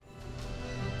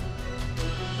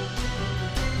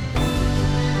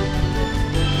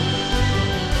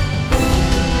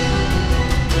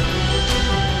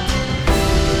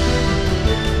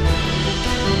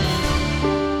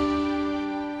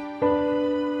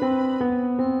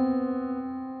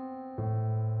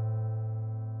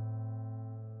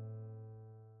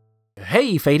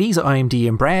Hey Fadies, I am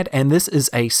DM Brad, and this is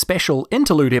a special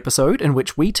interlude episode in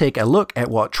which we take a look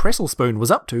at what Trestlespoon was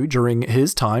up to during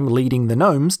his time leading the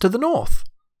gnomes to the north.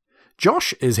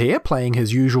 Josh is here playing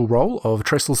his usual role of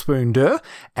Trestlespoon Dur,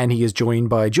 and he is joined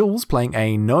by Jules playing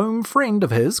a gnome friend of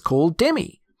his called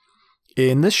Demi.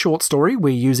 In this short story, we're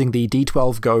using the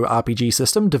D12 Go RPG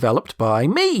system developed by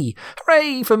me.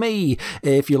 Hooray for me!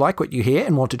 If you like what you hear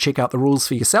and want to check out the rules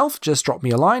for yourself, just drop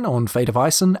me a line on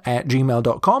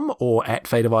fateofison@gmail.com or at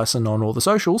fateofison on all the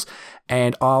socials,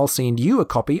 and I'll send you a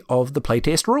copy of the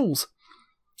playtest rules.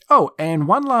 Oh, and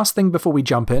one last thing before we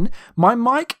jump in, my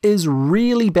mic is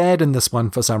really bad in this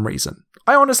one for some reason.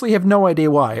 I honestly have no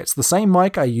idea why. It's the same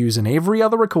mic I use in every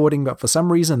other recording, but for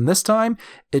some reason this time,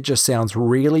 it just sounds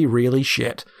really, really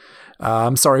shit.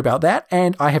 I'm sorry about that,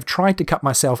 and I have tried to cut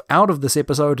myself out of this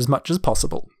episode as much as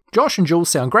possible. Josh and Jules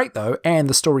sound great though, and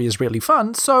the story is really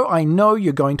fun, so I know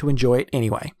you're going to enjoy it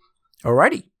anyway.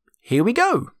 Alrighty, here we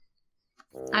go.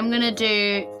 I'm gonna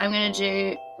do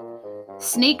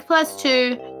sneak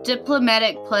 +2,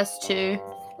 diplomatic +2,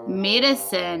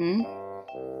 medicine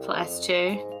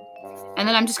 +2. And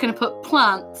then I'm just going to put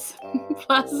plants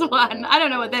 +1. I don't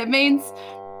know what that means.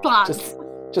 Plants.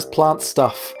 Just plant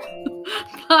stuff.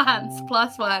 Plants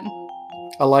 +1.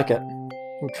 I like it.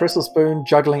 Trestlespoon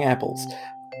juggling apples.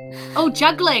 Oh,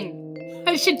 juggling.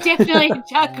 I should definitely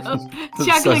juggle.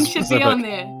 Juggling should be on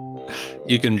there.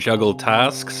 You can juggle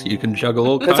tasks. You can juggle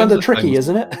all kinds That's under of tricky, things.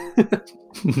 isn't it?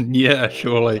 Yeah,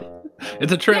 surely.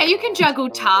 It's a trick. Yeah, you can juggle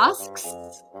tasks.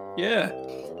 Yeah.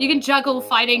 You can juggle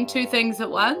fighting two things at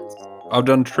once. I've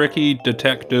done tricky,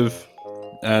 detective,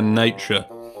 and nature.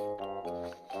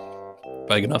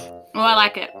 Vague enough. Oh, I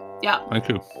like it. Yeah. Thank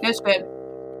you. That's good.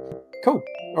 Cool.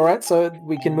 Alright, so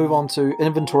we can move on to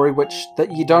inventory, which that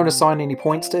you don't assign any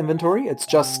points to inventory. It's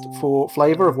just for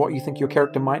flavour of what you think your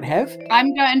character might have.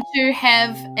 I'm going to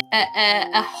have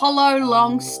a hollow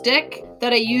long stick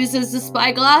that I use as a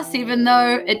spyglass, even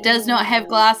though it does not have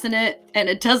glass in it, and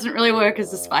it doesn't really work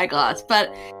as a spyglass,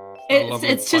 but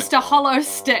it's just a hollow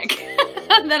stick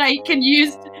that I can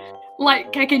use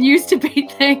to beat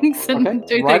things and do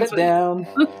things. Write it down.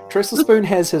 Trestlespoon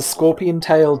has his scorpion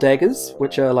tail daggers,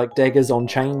 which are like daggers on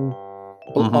chain,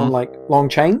 on like long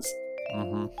chains.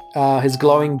 His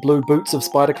glowing blue boots of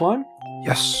spider climb.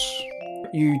 Yes.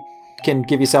 You can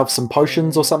give yourself some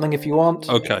potions or something if you want.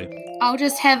 Okay. I'll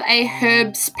just have a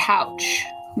herbs pouch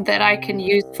that I can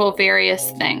use for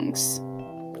various things.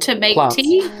 To make Plants.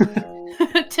 tea.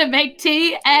 To make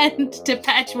tea and to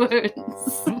patch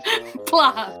wounds.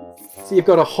 Plants. So you've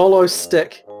got a hollow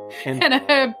stick and a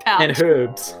herb pouch. and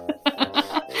herbs.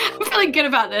 I'm feeling good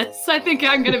about this. I think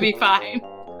I'm going to be fine.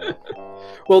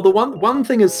 Well, the one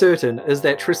thing is certain is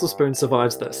that Trestlespoon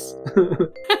survives this.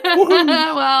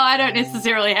 Well, I don't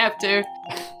necessarily have to.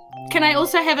 Can I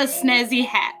also have a snazzy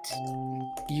hat?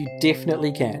 You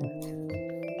definitely can.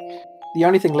 The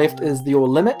only thing left is your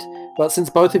limit, but since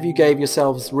both of you gave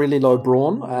yourselves really low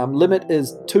brawn, limit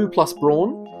is 2 plus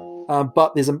brawn,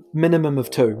 but there's a minimum of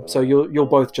 2, so you'll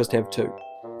both just have 2.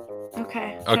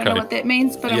 Okay. I don't know what that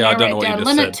means, but Yeah, I I'm don't going to know write what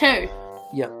down you just limit 2.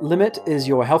 Yeah, limit is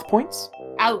your health points.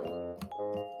 Oh.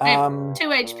 I have 2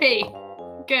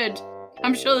 HP. Good.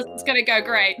 I'm sure this is going to go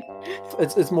great.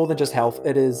 It's more than just health.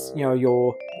 It is,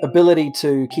 your ability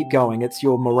to keep going. It's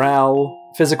your morale,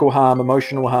 physical harm,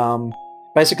 emotional harm.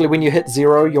 Basically, when you hit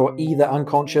 0, you're either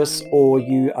unconscious or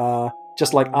you are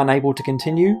just unable to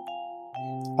continue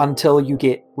until you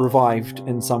get revived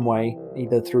in some way,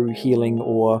 either through healing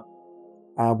or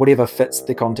whatever fits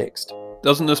the context.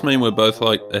 Doesn't this mean we're both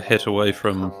a hit away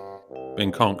from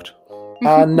being conked?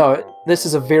 No, this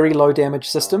is a very low damage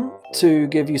system. To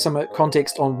give you some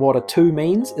context on what a 2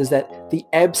 means, is that the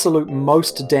absolute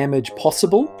most damage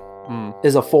possible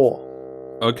is a 4.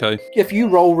 Okay. If you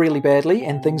roll really badly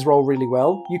and things roll really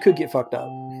well, you could get fucked up.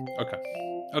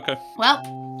 Okay. Well,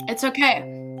 it's okay.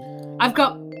 I've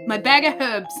got my bag of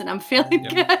herbs and I'm feeling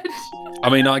good. I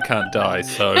mean, I can't die,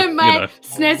 so, And my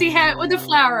snazzy hat with a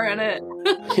flower in it.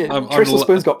 Yeah, I'm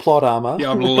Trestlespoon's got plot armor. Yeah,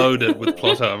 I'm loaded with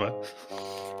plot armor.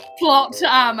 Plot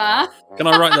armor. Can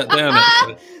I write that down,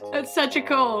 actually? That's such a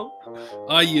cool.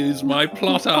 I use my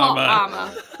plot Plot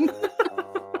armor.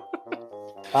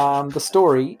 The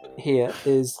story here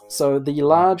is, so the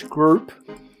large group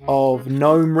of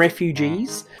gnome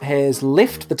refugees has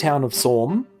left the town of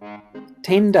Sorm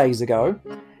 10 days ago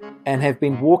and have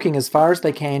been walking as far as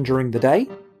they can during the day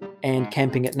and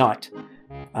camping at night.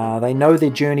 They know their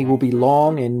journey will be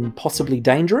long and possibly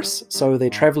dangerous, so they're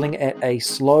travelling at a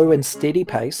slow and steady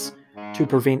pace to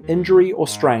prevent injury or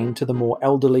strain to the more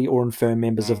elderly or infirm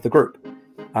members of the group,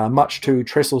 much to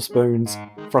Trestlespoon's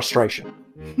frustration.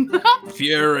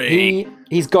 Fury!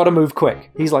 He's got to move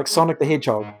quick. He's like Sonic the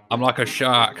Hedgehog. I'm like a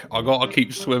shark. I gotta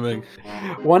keep swimming.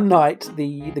 One night,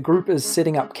 the group is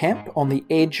setting up camp on the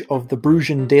edge of the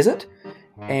Bruges Desert,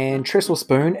 and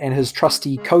Trestlespoon and his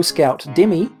trusty co-scout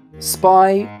Demi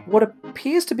spy what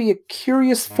appears to be a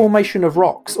curious formation of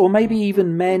rocks, or maybe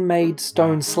even man-made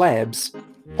stone slabs,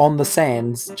 on the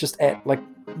sands just at like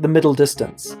the middle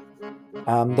distance.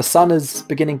 The sun is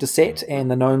beginning to set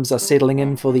and the gnomes are settling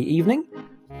in for the evening,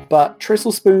 but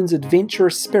Trestlespoon's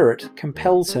adventurous spirit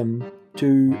compels him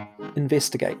to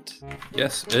investigate.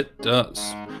 Yes, it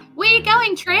does. Where you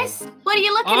going, Tress? What are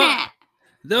you looking at?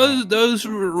 Those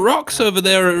rocks over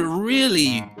there are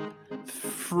really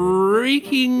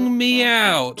freaking me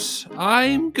out.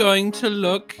 I'm going to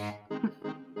look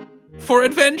for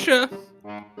adventure.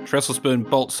 Trestlespoon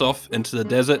bolts off into the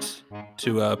desert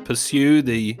to pursue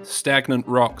the stagnant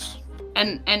rocks.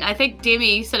 And I think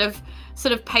Demi sort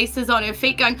of paces on her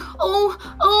feet going,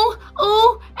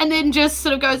 oh, and then just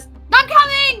sort of goes, I'm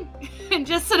coming! And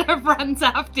just sort of runs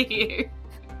after you.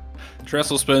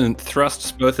 Trestlespoon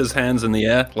thrusts both his hands in the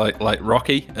air like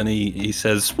Rocky, and he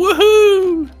says,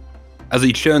 woohoo! As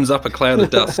he churns up a cloud of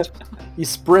dust. You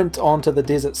sprint onto the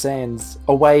desert sands,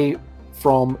 away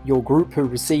from your group who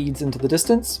recedes into the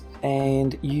distance,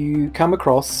 and you come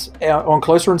across, on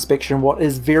closer inspection, what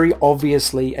is very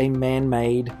obviously a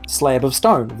man-made slab of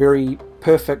stone. Very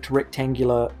perfect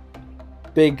rectangular,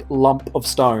 big lump of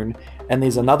stone. And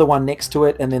there's another one next to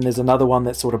it, and then there's another one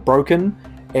that's sort of broken.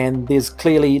 And there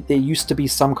used to be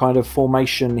some kind of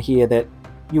formation here that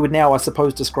you would now, I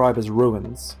suppose, describe as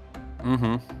ruins.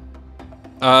 Mm-hmm.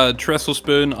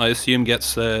 Trestlespoon, I assume,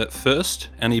 gets there first,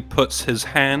 and he puts his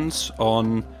hands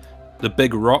on the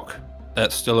big rock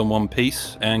that's still in one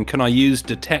piece. And can I use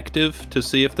detective to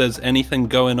see if there's anything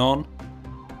going on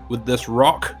with this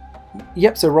rock?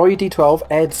 Yep, so roll your d12,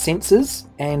 add senses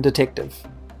and detective.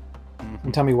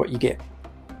 And tell me what you get.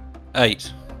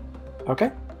 8.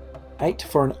 Okay. 8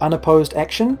 for an unopposed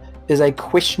action is a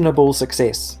questionable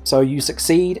success. So you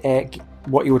succeed at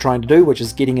what you were trying to do, which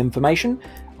is getting information,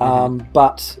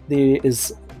 but there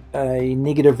is a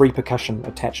negative repercussion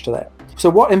attached to that. So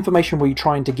what information were you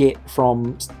trying to get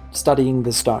from studying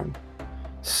the stone?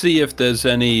 See if there's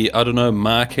any, I don't know,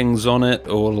 markings on it,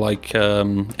 or like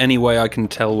any way I can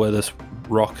tell where this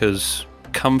rock has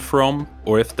come from,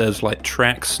 or if there's like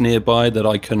tracks nearby that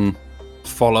I can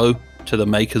follow to the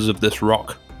makers of this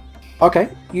rock. Okay,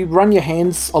 you run your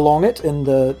hands along it in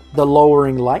the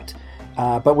lowering light,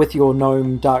 but with your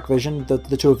gnome dark vision,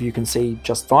 the two of you can see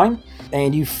just fine,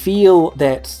 and you feel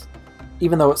that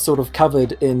even though it's sort of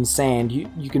covered in sand,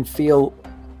 you can feel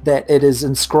that it is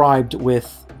inscribed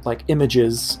with like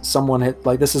images. Someone had,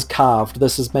 like, this is carved,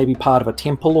 this is maybe part of a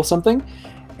temple or something,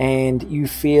 and you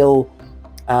feel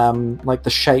like the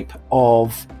shape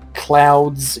of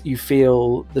clouds, you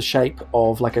feel the shape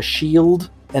of like a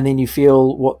shield, and then you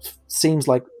feel what seems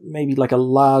like maybe like a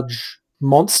large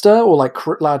monster or like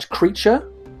large creature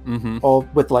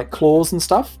with like claws and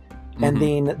stuff. And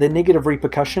then the negative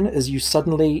repercussion is you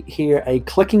suddenly hear a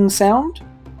clicking sound,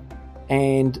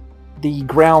 and the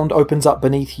ground opens up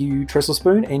beneath you,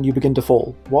 Trestlespoon, and you begin to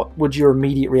fall. What would your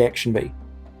immediate reaction be?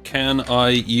 Can I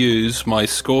use my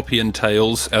scorpion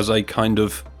tails as a kind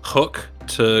of hook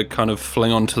to kind of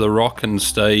fling onto the rock and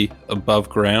stay above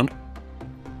ground?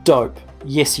 Dope.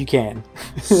 Yes, you can.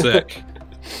 Sick.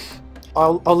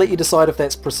 I'll let you decide if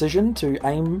that's precision to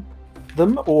aim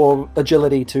them or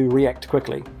agility to react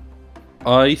quickly.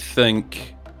 I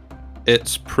think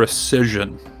it's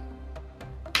precision.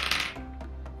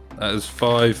 That is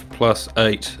 5 plus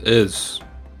 8 is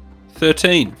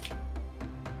 13.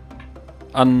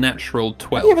 Unnatural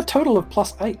 12. You have a total of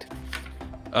plus 8.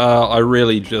 I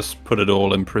really just put it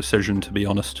all in precision, to be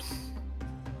honest.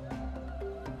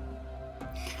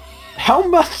 How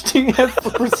much do you have for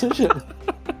precision?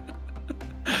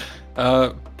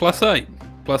 Plus 8.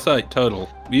 Plus 8 total.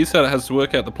 You said it has to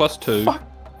work out the plus 2. Fuck.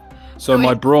 So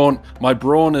my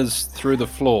brawn is through the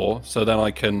floor, so then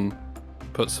I can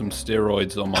put some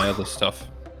steroids on my other stuff.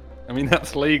 I mean,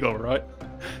 that's legal, right?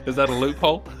 Is that a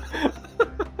loophole?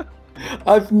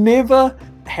 I've never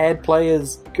had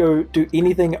players go do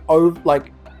anything over,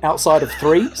 like, outside of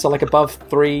 3, so like above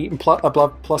 3,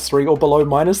 above plus 3, or below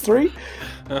minus 3.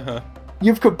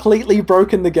 You've completely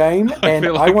broken the game, and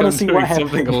I want to see what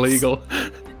happens. Something illegal.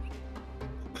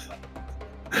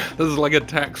 This is like a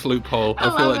tax loophole.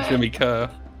 I feel like Jimmy Kerr.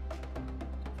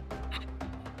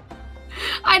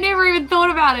 I never even thought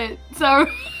about it, so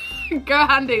go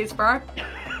Hundies, bro.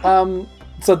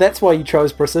 So that's why you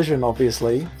chose precision,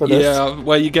 obviously, for this. Yeah,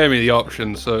 well, you gave me the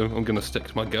option, so I'm going to stick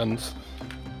to my guns.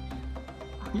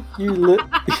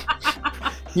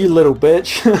 You little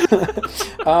bitch.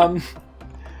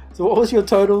 So what was your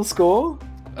total score?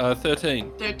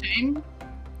 13. 13.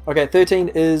 Okay, 13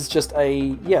 is just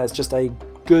it's just a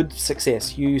good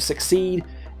success. You succeed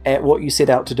at what you set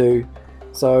out to do.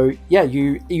 So yeah,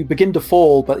 you begin to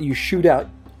fall, but you shoot out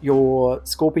your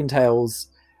scorpion tails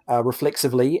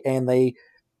reflexively, and they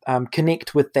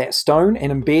connect with that stone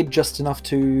and embed just enough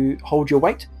to hold your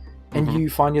weight. And you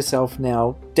find yourself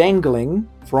now dangling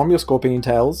from your scorpion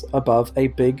tails above a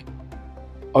big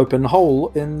open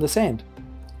hole in the sand.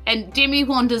 And Demi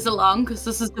wanders along, because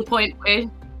this is the point where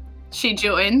she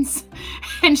joins.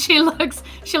 And she looks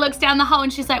down the hole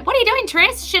and she's like, "What are you doing,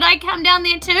 Tress? Should I come down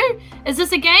there too? Is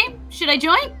this a game? Should I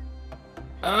join?"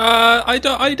 I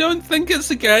don't think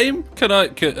it's a game.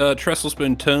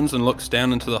 Trestlespoon turns and looks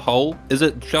down into the hole. Is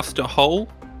it just a hole?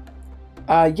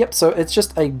 Yep, so it's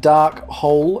just a dark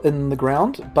hole in the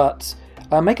ground, but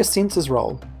make a senses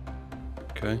roll.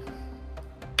 Okay.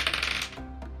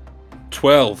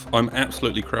 12. I'm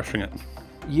absolutely crushing it.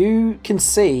 You can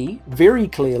see very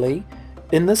clearly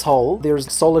in this hole there's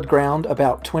solid ground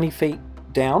about 20 feet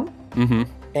down,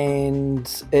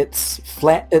 and it's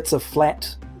flat. It's a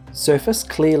flat surface,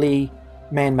 clearly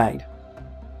man-made.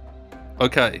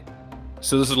 Okay,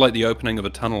 so this is like the opening of a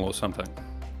tunnel or something.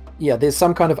 Yeah, there's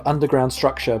some kind of underground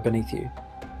structure beneath you.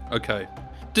 Okay.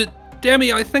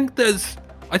 Demi, I think there's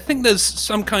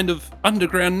some kind of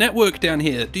underground network down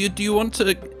here. Do you want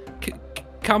to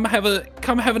come have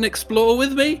an explore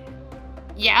with me?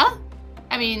 Yeah?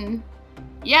 I mean,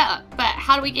 yeah, but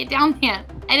how do we get down here?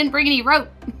 I didn't bring any rope.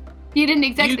 You didn't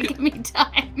exactly give me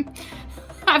time.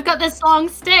 I've got this long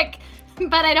stick,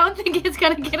 but I don't think it's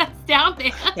gonna get us down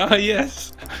there. Ah,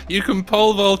 yes. You can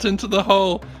pole vault into the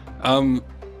hole.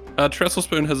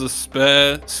 Trestlespoon has a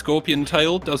spare scorpion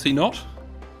tail, does he not?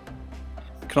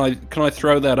 Can I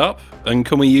throw that up? And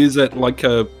can we use it like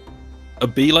a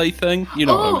belay thing? You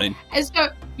know what I mean. And so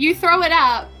you throw it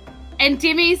up, and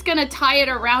Demi's gonna tie it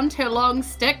around her long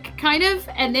stick, kind of,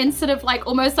 and then sort of like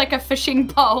almost like a fishing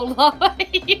pole lower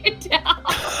you down.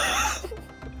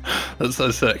 That's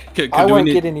so sick. I won't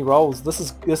get any rolls. This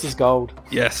is gold.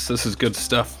 Yes, this is good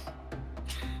stuff.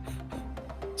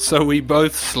 So we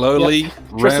both slowly,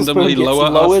 randomly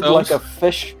lowered ourselves. like a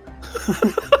fish.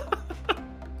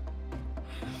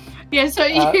 Yeah, so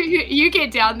you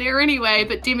get down there anyway,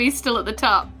 but Demi's still at the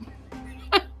top.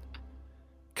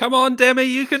 Come on, Demi,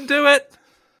 you can do it.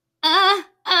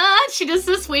 She does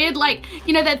this weird, like,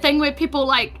 you know that thing where people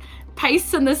like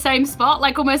pace in the same spot,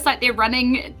 like almost like they're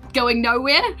running, going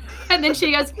nowhere. And then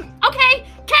she goes, "Okay,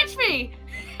 catch me."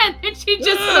 And then she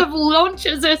just sort of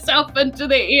launches herself into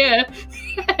the air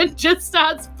and just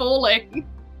starts falling.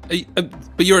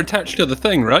 But you're attached to the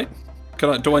thing, right?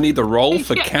 Do I need the roll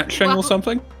for catching or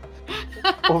something?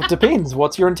 Well, it depends.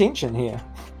 What's your intention here?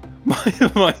 My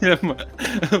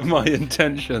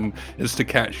intention is to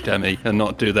catch Demi and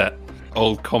not do that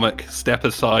old comic step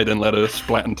aside and let her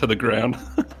splatten to the ground.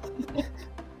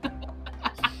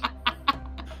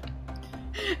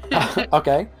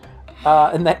 Okay.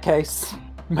 In that case,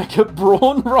 make a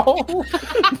brawn roll.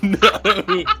 No.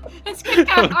 It's gonna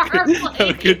go horribly.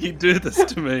 How could you do this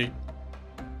to me?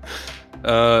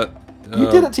 You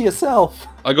did it to yourself.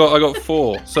 I got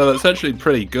 4, so that's actually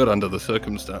pretty good under the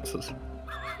circumstances.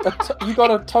 You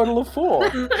got a total of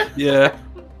 4. Yeah.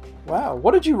 Wow.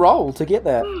 What did you roll to get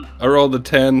that? I rolled a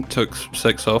 10, took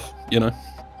 6 off, you know.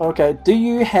 Okay. Do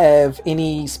you have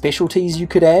any specialties you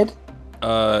could add?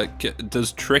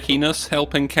 Does trickiness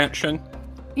help in catching?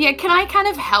 Yeah, can I kind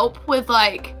of help with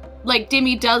like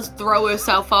Demi does throw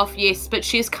herself off, yes, but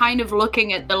she's kind of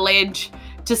looking at the ledge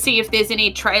to see if there's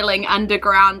any trailing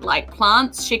underground like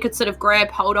plants she could sort of grab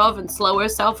hold of and slow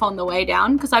herself on the way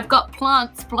down, because I've got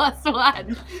plants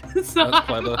 +1. So that's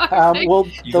clever. Well,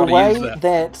 the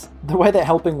way that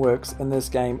helping works in this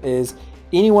game is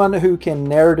anyone who can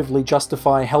narratively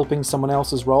justify helping someone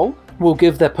else's roll will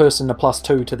give that person a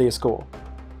 +2 to their score.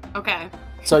 Okay.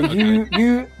 So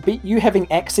you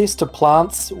having access to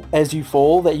plants as you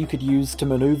fall that you could use to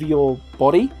maneuver your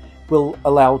body will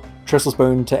allow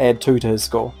Trestlespoon to add 2 to his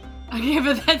score. Okay,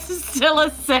 but that's still a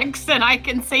 6, and I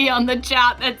can see on the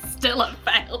chart that's still a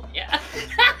failure.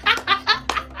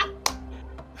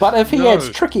 But if he adds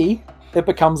tricky, it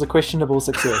becomes a questionable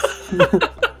success.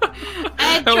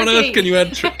 How on earth can you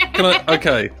add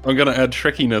okay, I'm going to add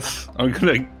trickiness. I'm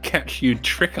going to catch you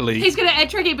trickily. He's going to add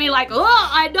tricky, be like, "Oh,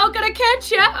 I'm not going to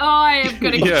catch you. Oh, I am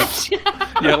going to catch you."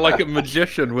 Yeah, like a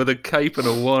magician with a cape and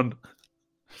a wand.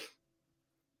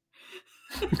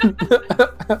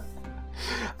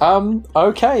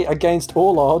 Okay, against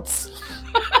all odds,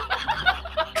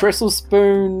 Trestle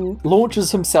Spoon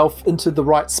launches himself into the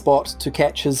right spot to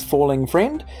catch his falling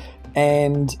friend,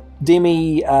 and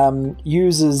Demi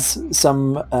uses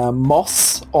some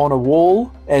moss on a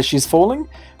wall as she's falling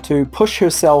to push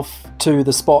herself to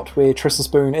the spot where Trestle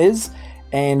Spoon is,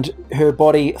 and her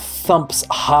body thumps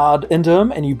hard into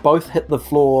him, and you both hit the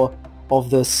floor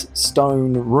of this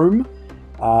stone room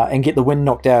and get the wind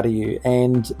knocked out of you.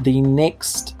 And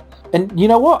you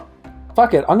know what?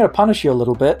 Fuck it, I'm going to punish you a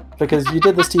little bit because you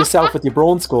did this to yourself with your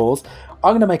brawn scores.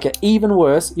 I'm going to make it even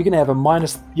worse. You're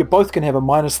both going to have a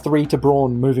 -3 to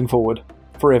brawn moving forward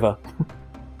forever.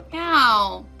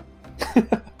 Ow.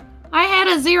 I had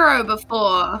a 0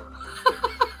 before.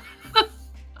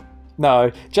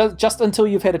 No, just until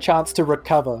you've had a chance to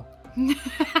recover.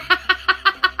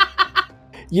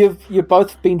 You've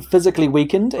both been physically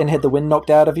weakened and had the wind knocked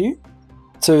out of you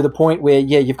to the point where,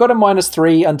 you've got a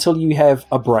 -3 until you have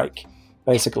a break,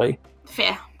 basically.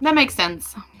 Fair. That makes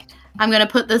sense. I'm going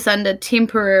to put this under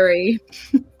temporary.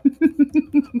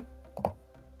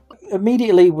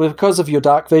 Immediately, because of your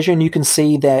dark vision, you can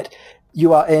see that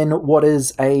you are in what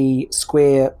is a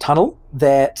square tunnel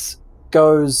that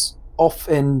goes off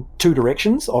in two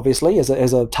directions, obviously, as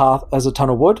a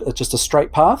tunnel would. It's just a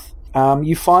straight path.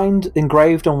 You find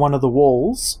engraved on one of the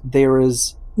walls, there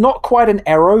is not quite an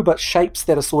arrow, but shapes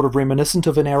that are sort of reminiscent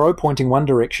of an arrow pointing one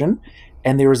direction,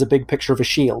 and there is a big picture of a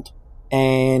shield.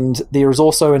 And there is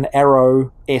also an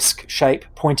arrow-esque shape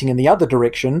pointing in the other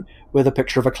direction with a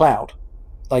picture of a cloud,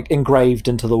 like engraved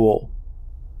into the wall.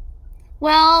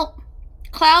 Well,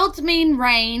 clouds mean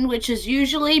rain, which is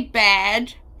usually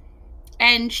bad,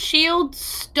 and shields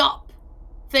stop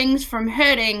things from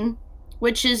hurting,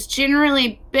 which is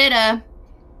generally better.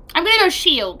 I'm going to go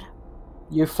shield.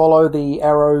 You follow the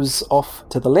arrows off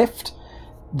to the left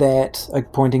that are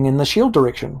pointing in the shield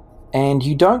direction, and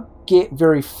you don't get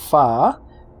very far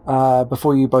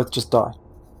before you both just die.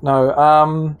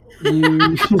 No,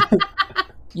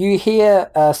 you hear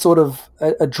a sort of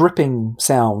a dripping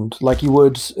sound, like you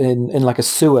would in like a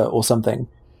sewer or something.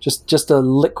 Just a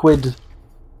liquid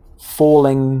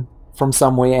falling from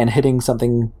somewhere and hitting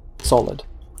something solid.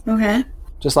 Okay.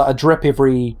 Just like a drip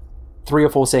every 3 or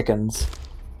 4 seconds.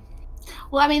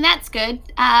 Well, I mean, that's good.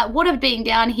 Water being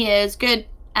down here is good.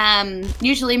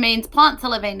 Usually means plants are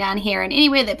living down here, and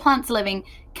anywhere that plants are living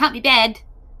can't be bad.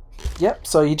 Yep,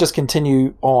 so you just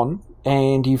continue on,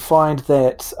 and you find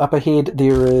that up ahead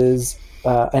there is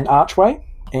an archway,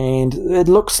 and it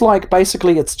looks like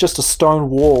basically it's just a stone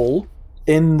wall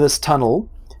in this tunnel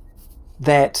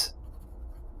that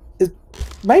is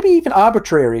maybe even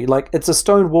arbitrary. Like, it's a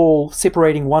stone wall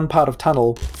separating one part of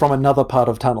tunnel from another part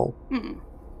of tunnel.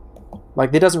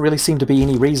 Like, there doesn't really seem to be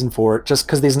any reason for it, just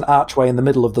because there's an archway in the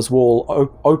middle of this wall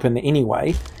open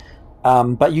anyway.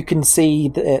 But you can see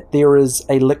that there is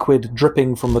a liquid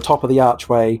dripping from the top of the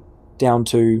archway down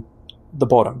to the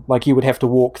bottom. Like, you would have to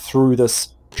walk through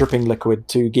this dripping liquid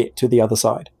to get to the other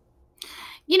side.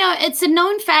 You know, it's a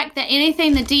known fact that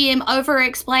anything the DM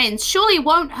over-explains surely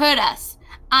won't hurt us.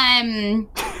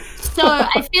 So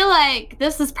I feel like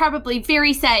this is probably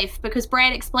very safe because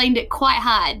Brad explained it quite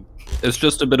hard. It's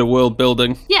just a bit of world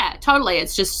building. Yeah, totally.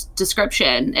 It's just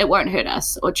description. It won't hurt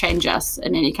us or change us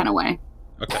in any kind of way.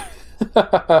 Okay.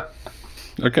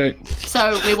 Okay.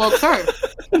 So we walk through.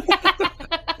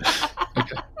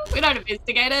 Okay. We don't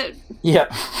investigate it. Yeah,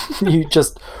 you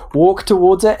just walk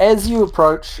towards it as you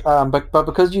approach, but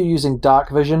because you're using dark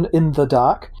vision in the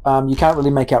dark, you can't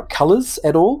really make out colours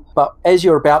at all. But as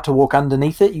you're about to walk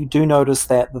underneath it, you do notice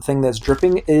that the thing that's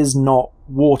dripping is not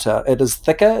water. It is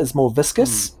thicker, it's more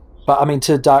viscous. But, I mean,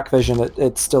 to dark vision,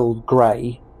 it's still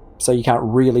grey, so you can't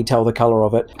really tell the colour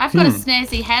of it. I've got a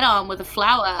snazzy hat on with a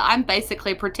flower. I'm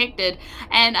basically protected.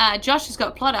 And Josh has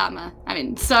got plot armour. I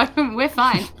mean, so we're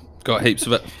fine. Got heaps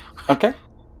of it. Okay.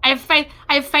 I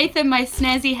have faith in my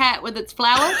snazzy hat with its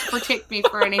flower to protect me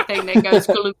for anything that goes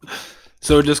gloop.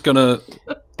 So we're just gonna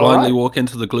blindly walk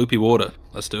into the gloopy water.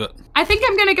 Let's do it. I think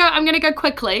I'm gonna go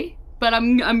quickly, but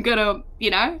I'm gonna,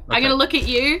 I'm gonna look at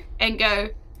you and go,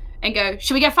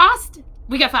 should we go fast?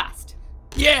 We go fast.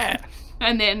 Yeah.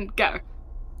 And then go.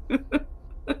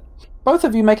 Both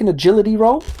of you make an agility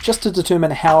roll just to determine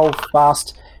how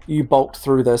fast you bulked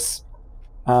through this.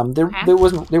 There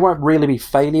won't really be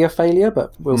failure,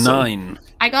 but we'll see. 9.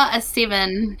 I got a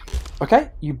 7.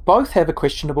 Okay, you both have a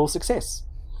questionable success.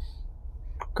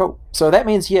 Cool. So that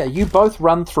means, you both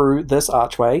run through this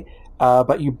archway,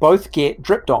 but you both get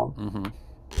dripped on. Mm-hmm.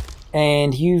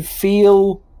 And you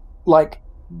feel like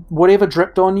whatever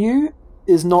dripped on you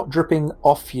is not dripping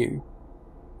off you.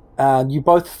 You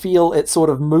both feel it sort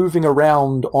of moving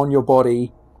around on your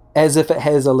body as if it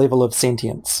has a level of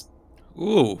sentience.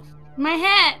 Ooh. My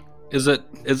hat. Is it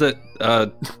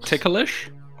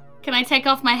ticklish? Can I take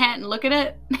off my hat and look at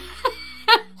it?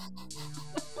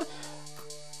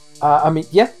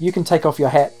 Yeah, you can take off your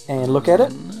hat and look at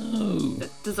it. No.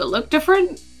 Does it look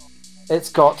different? It's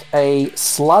got a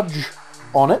sludge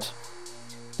on it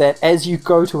that as you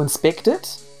go to inspect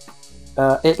it,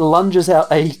 it lunges out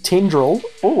a tendril.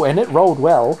 Oh, and it rolled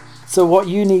well. So what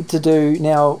you need to do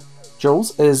now,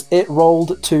 Jules, is it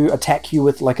rolled to attack you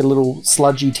with like a little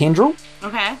sludgy tendril.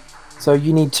 Okay. So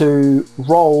you need to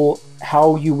roll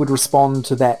how you would respond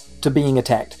to that, to being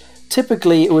attacked.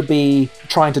 Typically, it would be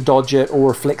trying to dodge it or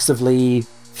reflexively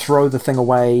throw the thing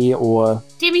away or...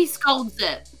 Demi scolds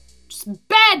it. Just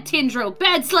bad tendril,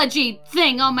 bad sludgy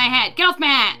thing on my hat. Get off my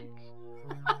hat.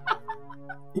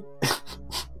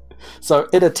 So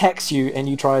it attacks you and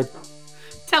you try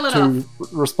Tell it to off.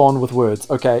 respond with words.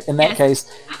 Okay, in that Yes. case...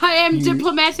 I am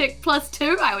diplomatic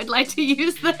 +2. I would like to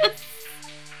use this.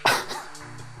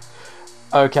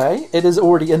 Okay, it is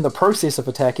already in the process of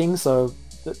attacking, so...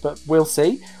 But we'll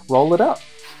see. Roll it up.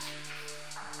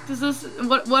 Does this...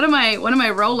 What am I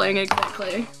rolling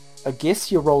exactly? I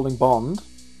guess you're rolling bond.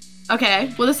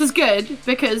 Okay, well this is good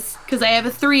because I have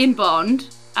a 3 in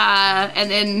bond.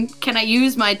 And then can I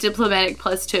use my diplomatic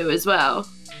 +2 as well?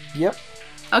 Yep.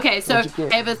 Okay, so What'd you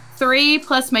get? I have a 3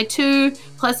 plus my 2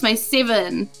 plus my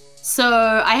 7. So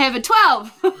I have a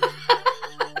 12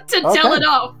 to tell Okay. it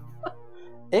off.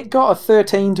 It got a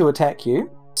 13 to attack you,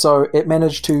 so it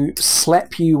managed to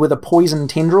slap you with a poison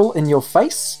tendril in your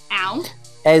face Ow.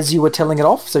 as you were telling it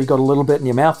off, so you got a little bit in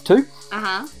your mouth too.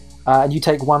 Uh-huh. And you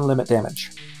take 1 limit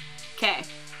damage. Okay.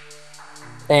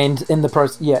 And in the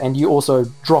process, yeah, and you also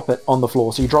drop it on the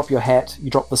floor. So you drop your hat, you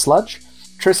drop the sludge.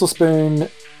 Trestle Spoon,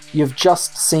 you've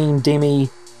just seen Demi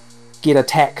get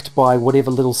attacked by whatever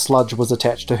little sludge was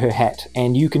attached to her hat,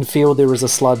 and you can feel there is a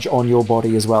sludge on your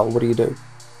body as well. What do you do?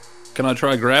 Can I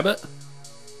try grab it?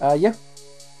 Yeah.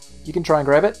 You can try and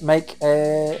grab it. Make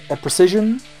a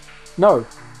precision. No,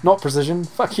 not precision.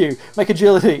 Fuck you. Make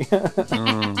agility.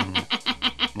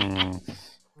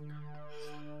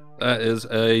 That is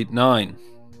a 9.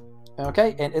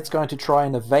 Okay, and it's going to try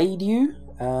and evade you.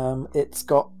 It's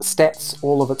got stats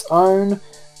all of its own.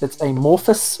 It's a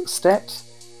Morphus stat.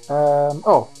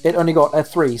 It only got a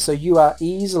 3, so you are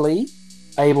easily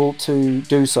able to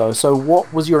do so. So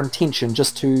what was your intention?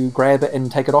 Just to grab it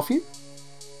and take it off you?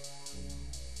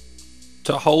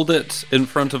 To hold it in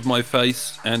front of my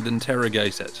face and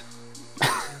interrogate it.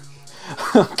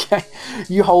 Okay,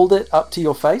 you hold it up to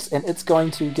your face, and it's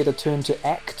going to get a turn to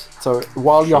act. So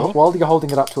while you're holding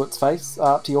it up to its face,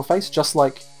 up to your face, just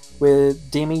like where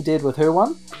Demi did with her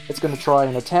one, it's going to try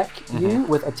and attack you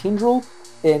with a tendril,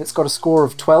 and it's got a score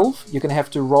of 12. You're going to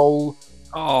have to roll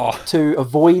to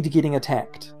avoid getting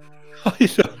attacked.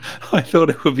 I thought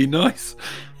it would be nice.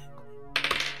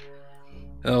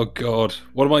 Oh god,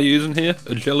 what am I using here?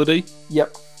 Agility?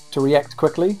 Yep, to react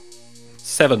quickly.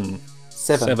 7.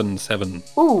 7. 7.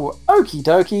 Ooh, okie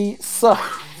dokie. So,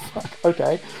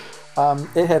 okay.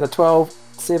 It had a 12,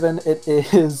 7. It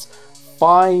is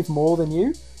 5 more than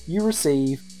you. You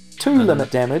receive 2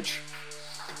 limit damage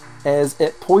as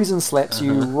it poison slaps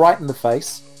you right in the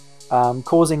face,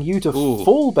 causing you to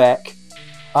fall back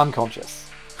unconscious.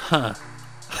 Huh.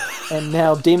 And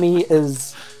now Demi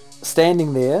is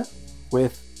standing there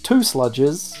with 2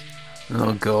 sludges.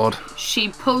 Oh god. She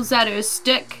pulls out her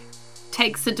stick,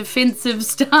 takes a defensive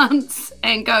stance,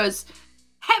 and goes,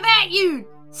 "Have at you,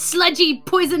 sludgy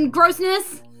poison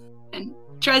grossness!" and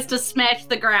tries to smash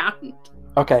the ground.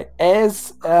 Okay,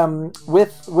 as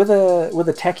with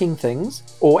attacking things,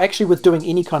 or actually with doing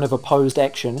any kind of opposed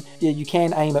action, you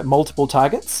can aim at multiple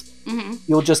targets. Mm-hmm.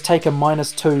 You'll just take a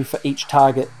 -2 for each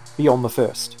target beyond the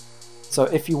first. So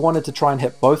if you wanted to try and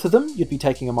hit both of them, you'd be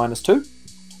taking a -2,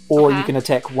 or you can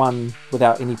attack one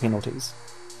without any penalties.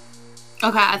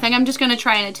 Okay, I think I'm just going to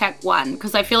try and attack one,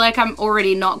 because I feel like I'm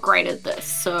already not great at this,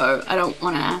 so I don't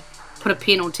want to put a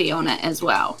penalty on it as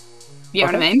well. You know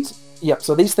what I mean? Yep,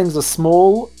 so these things are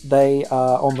small, they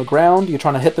are on the ground, you're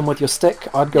trying to hit them with your stick,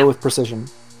 I'd go with precision.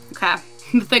 Okay,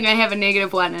 the thing I have a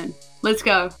 -1 in. Let's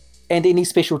go. And any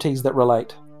specialties that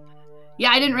relate. Yeah,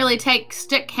 I didn't really take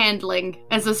stick handling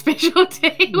as a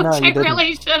specialty, No, which you I didn't.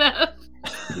 really should have.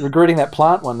 You're regretting that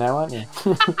plant one now, aren't you?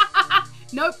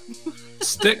 Nope.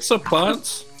 Sticks are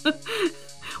plants?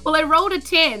 Well, I rolled a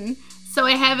 10, so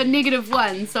I have a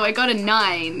 -1, so I got a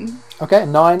 9. Okay,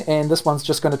 9, and this one's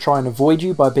just going to try and avoid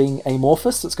you by being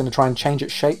amorphous. It's going to try and change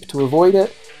its shape to avoid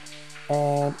it.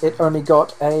 And it only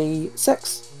got a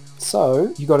 6.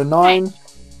 So, you got a 9,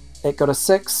 it got a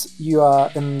 6, you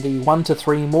are in the 1 to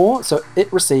 3 more, so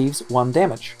it receives 1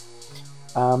 damage.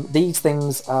 These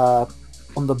things are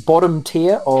on the bottom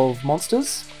tier of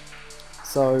monsters.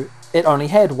 So it only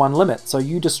had one limit, so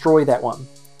you destroy that one.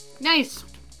 Nice.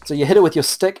 So you hit it with your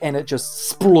stick and it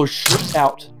just splooshes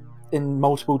out in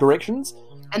multiple directions.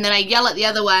 And then I yell at the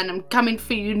other one, I'm coming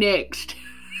for you next.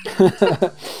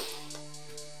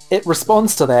 It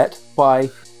responds to that by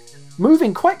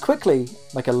moving quite quickly,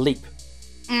 like a leap,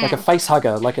 like a face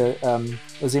hugger, like a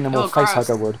xenomorph face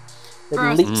hugger would. It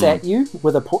leaps at you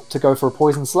with to go for a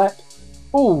poison slap.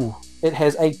 Ooh, it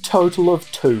has a total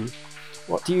of 2.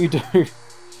 What do you do?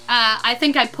 I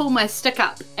think I pull my stick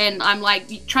up and I'm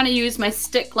like trying to use my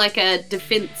stick like a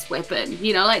defense weapon,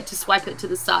 like to swipe it to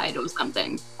the side or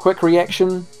something. Quick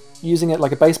reaction, using it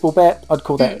like a baseball bat. I'd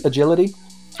call that agility.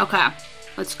 Okay,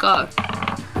 let's go.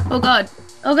 Oh god,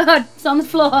 it's on the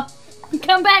floor.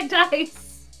 Come back,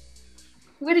 Dice.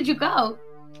 Where did you go?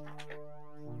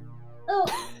 Oh,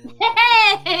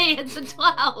 hey, it's a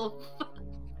 12.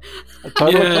 A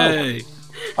total of 12.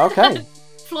 Okay.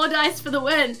 Floor dice for the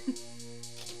win.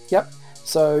 Yep.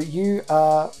 So you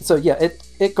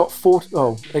it got 4.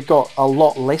 Oh, it got a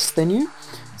lot less than you.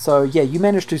 So yeah, you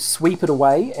managed to sweep it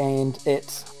away, and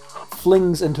it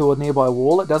flings into a nearby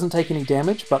wall. It doesn't take any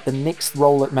damage, but the next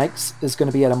roll it makes is going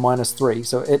to be at a -3,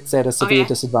 so it's at a severe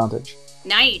disadvantage.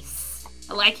 Nice.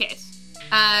 I like it.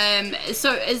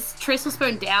 So is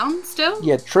Trestlespoon down still?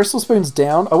 Yeah, Trestlespoon's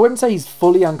down. I wouldn't say he's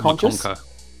fully unconscious,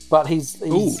 but he's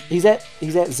at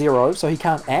 0, so he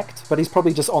can't act. But he's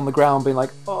probably just on the ground, being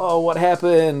like, "Oh, what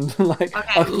happened?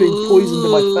 I've been poisoned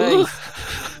in my face."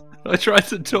 I tried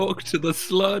to talk to the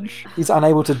sludge. He's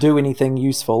unable to do anything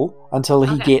useful until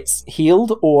he gets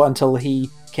healed, or until he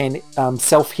can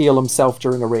self-heal himself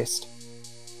during a rest.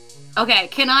 Okay,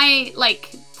 can I,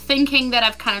 thinking that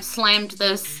I've kind of slammed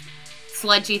this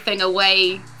sludgy thing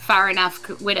away far enough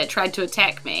when it tried to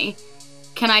attack me,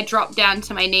 can I drop down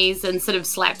to my knees and sort of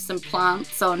slap some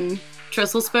plants on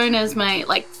Trestlespoon as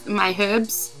my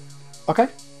herbs? Okay.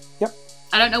 Yep.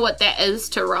 I don't know what that is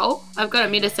to roll. I've got a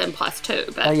medicine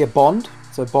 +2, but... yeah, bond.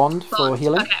 So bond for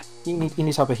healing. Okay.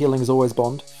 Any type of healing is always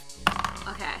bond.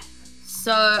 Okay.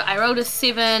 So I rolled a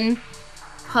 7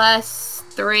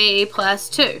 +3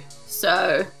 +2.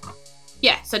 So,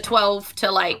 yeah, so 12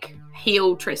 to,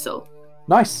 heal Trestle.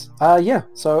 Nice.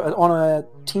 So on a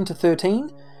 10 to 13,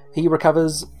 he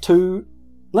recovers 2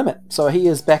 limit. So he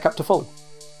is back up to full.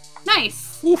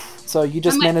 Nice. So you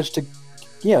just managed to...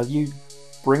 Yeah, you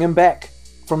bring him back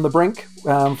from the brink,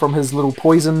 from his little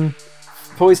poison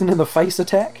in the face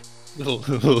attack.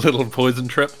 Little poison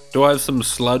trip. Do I have some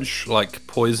sludge,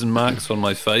 poison marks on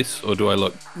my face, or do I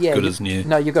look good as new?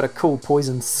 No, you've got a cool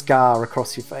poison scar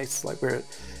across your face, where it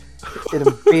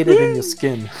embedded in your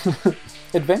skin.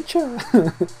 Adventure.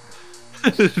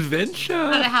 Adventure.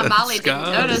 I don't know how Marley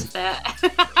didn't notice that.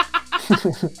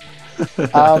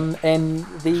 And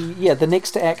the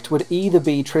next act would either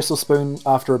be Trestlespoon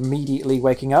after immediately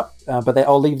waking up, but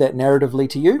I'll leave that narratively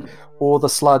to you, or the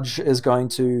sludge is going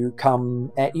to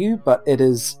come at you, but it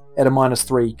is at a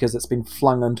 -3 because it's been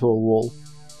flung into a wall.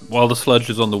 While the sludge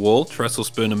is on the wall,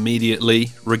 Trestlespoon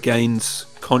immediately regains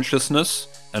consciousness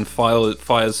and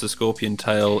fires the scorpion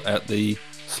tail at the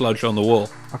sludge on the wall.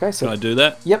 Okay, so can I do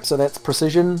that? Yep, so that's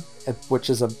precision, which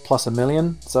is a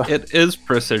 +1,000,000. So it is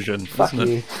precision, fuck isn't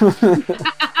you. it?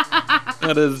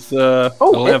 That is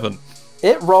 11.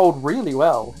 It rolled really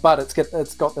well, but it's got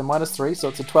the -3, so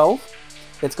it's a 12.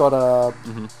 It's got a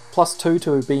 +2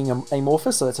 to being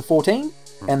amorphous, so that's a 14.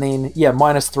 And then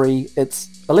 -3, it's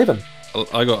 11.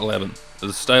 I got 11. It's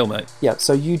a stalemate. Yeah,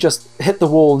 so you just hit the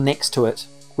wall next to it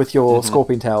with your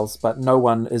scorpion tails, but no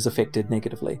one is affected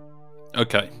negatively.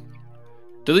 Okay.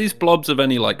 Do these blobs have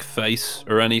any face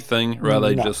or anything, or are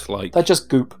they just They're just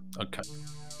goop. Okay.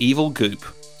 Evil goop.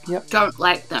 Yep. Don't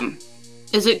like them.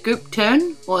 Is it Goop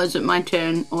turn, or is it my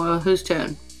turn, or whose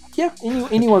turn? Yeah,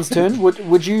 anyone's turn.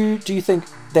 Do you think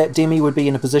that Demi would be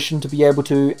in a position to be able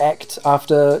to act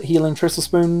after healing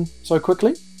Trestlespoon so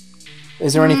quickly?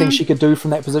 Is there anything she could do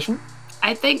from that position?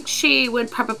 I think she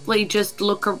would probably just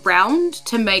look around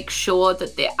to make sure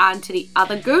that there aren't any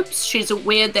other goops. She's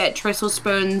aware that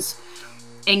Trestlespoon's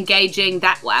engaging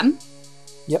that one.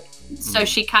 Yep. So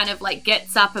she kind of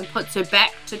gets up and puts her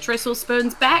back to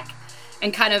Trestlespoon's back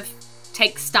and kind of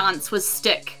takes stance with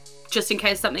stick just in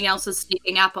case something else is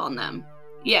sneaking up on them.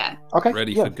 Yeah. Okay.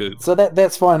 Ready for goop. So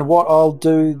that's fine. What I'll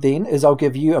do then is I'll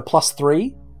give you a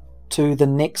 +3 to the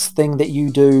next thing that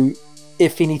you do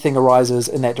if anything arises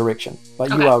in that direction. But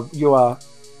you are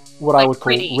what I would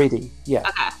call ready. Yeah.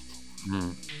 Okay.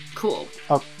 Cool.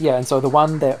 Oh, yeah, and so the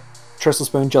one that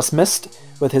Trestlespoon just missed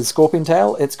with his scorpion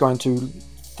tail, it's going to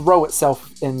throw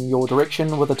itself in your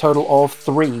direction with a total of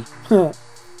 3.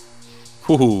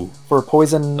 Ooh, for a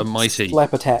poison a mighty.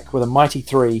 slap attack with a mighty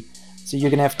 3. So you're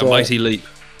going to have A to mighty leap.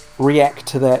 react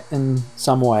to that in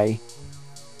some way.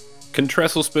 Can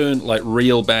Trestle Spoon, like,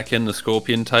 reel back in the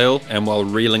scorpion tail, and while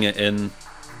reeling it in,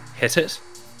 hit it?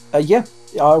 Yeah,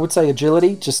 I would say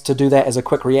agility, just to do that as a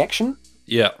quick reaction.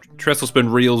 Yeah. Trestle Spoon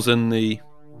reels in the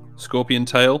scorpion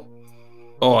tail.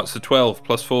 Oh, it's a 12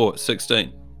 plus 4, it's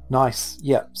 16. Nice,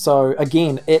 yeah. So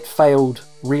again, it failed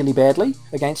really badly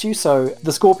against you, so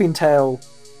the scorpion tail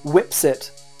whips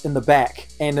it in the back,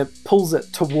 and it pulls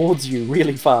it towards you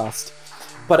really fast.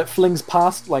 But it flings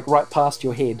past, like right past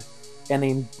your head, and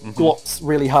then glops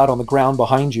really hard on the ground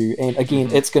behind you, and again,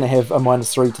 it's going to have a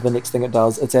 -3 to the next thing it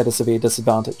does. It's at a severe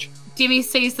disadvantage. Demi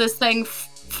sees this thing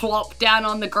flop down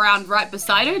on the ground right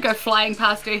beside her, go flying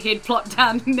past her head, plop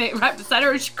down right beside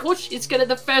her, and of course she's gonna,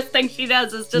 the first thing she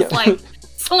does is just like,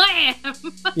 slam!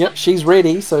 Yep, she's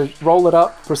ready, so roll it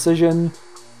up, precision,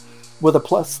 with a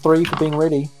 +3 for being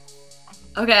ready.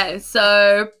 Okay,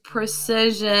 so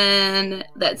precision,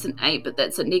 that's an 8, but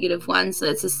that's a -1, so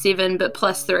that's a 7, but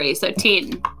 +3, so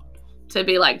 10. To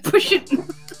be like, push it.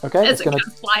 Okay, as it's it going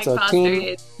comes flying to, so past 10, her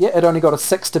head. yeah, it only got a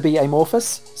 6 to be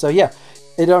amorphous, so yeah,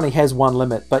 it only has 1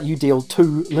 limit, but you deal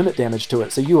 2 limit damage to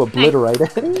it, so you obliterate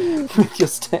it with your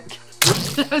stick.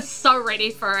 I was so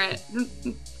ready for it.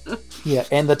 Yeah,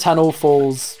 and the tunnel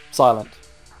falls silent.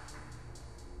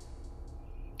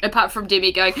 Apart from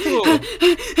Demi going,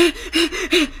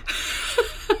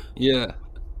 Yeah.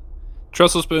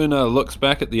 Trestle Spoon looks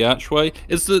back at the archway.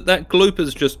 Is that gloop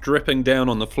is just dripping down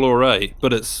on the floor,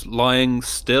 but it's lying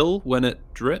still when it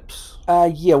drips?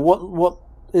 Yeah, what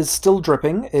is still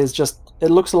dripping is just,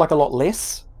 it looks like a lot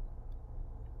less.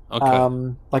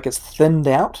 Okay. Like it's thinned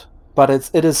out, but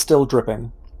it is still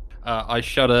dripping. I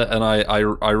shudder and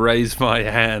I raise my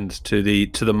hand to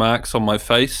the marks on my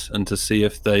face and to see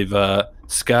if they've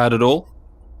scarred at all.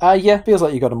 Yeah, feels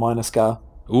like you got a minor scar.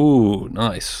 Ooh,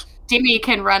 nice. Demi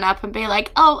can run up and be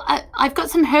like, oh, I've got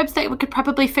some herbs that we could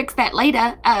probably fix that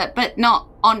later, but not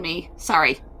on me.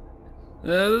 Sorry.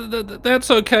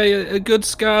 That's okay. A good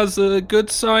scar's a good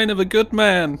sign of a good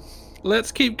man.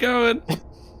 Let's keep going.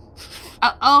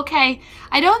 Okay.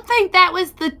 I don't think that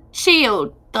was the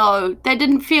shield, though. That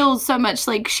didn't feel so much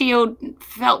like shield.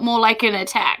 Felt more like an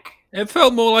attack. It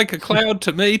felt more like a cloud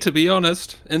to me, to be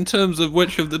honest, in terms of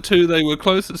which of the two they were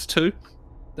closest to.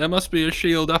 There must be a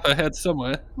shield up ahead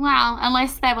somewhere. Well,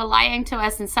 unless they were lying to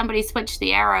us and somebody switched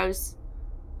the arrows.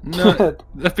 No,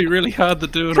 that'd be really hard to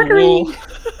do in a wall.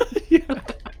 Yeah.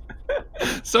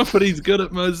 Somebody's good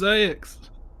at mosaics.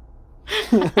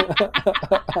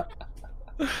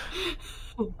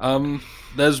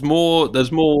 There's more,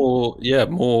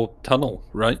 more tunnel,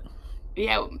 right?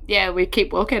 Yeah, we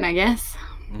keep walking, I guess.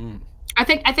 I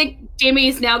think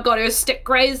Demi's now got her stick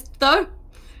raised, though.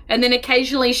 And then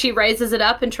occasionally she raises it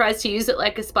up and tries to use it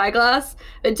like a spyglass.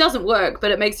 It doesn't work, but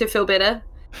it makes her feel better.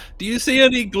 Do you see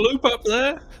any gloop up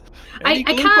there? I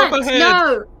can't,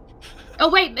 no. Oh,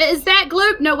 wait, is that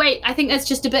gloop? No, wait, I think that's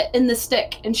just a bit in the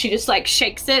stick. And she just, like,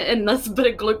 shakes it, and this bit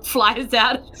of gloop flies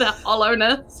out of the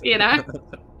hollowness, you know?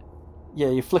 Yeah,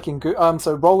 you're flicking goop.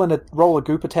 So roll a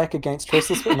goop attack against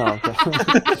Trestle Spoon. No,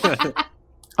 okay.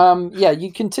 Yeah,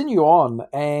 you continue on,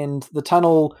 and the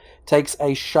tunnel takes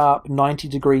a sharp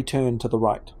 90-degree turn to the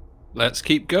right. Let's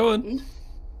keep going.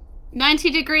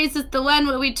 90 degrees is the one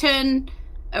where we turn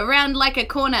around like a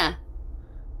corner.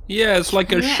 Yeah, it's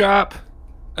like a sharp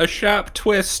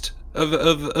twist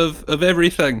of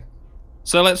everything.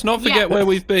 So let's not forget where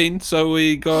we've been. So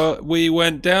we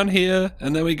went down here,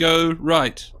 and then we go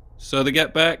right. So to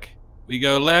get back, we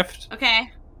go left.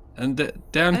 Okay. And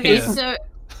down here. So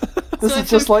This is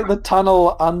just like the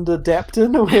tunnel under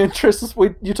Dapton,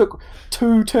 where you took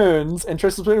 2 turns, and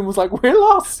Trestle Spoon was like, "We're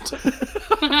lost."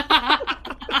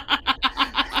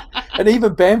 And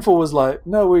even Bamford was like,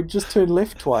 "No, we just turned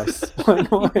left twice." Like,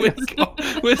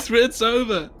 it's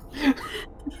over.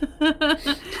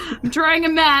 I'm drawing a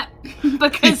map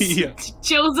because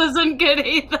Chills isn't good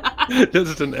either.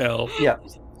 Just an L. Yeah.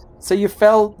 So you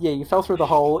fell through the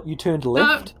hole. You turned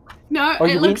left. No,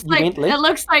 it looks like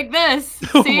this.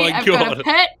 Oh See, my I've God. got a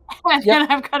pit, and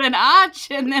then I've got an arch,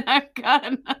 and then I've got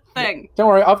another thing. Don't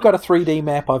worry, I've got a 3D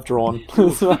map I've drawn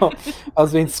as well. I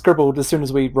was being scribbled as soon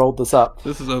as we rolled this up.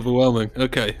 This is overwhelming.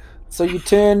 Okay. So you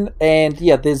turn, and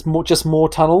there's more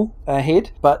tunnel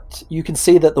ahead, but you can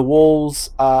see that the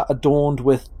walls are adorned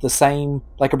with the same,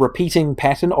 like a repeating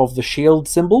pattern of the shield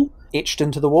symbol etched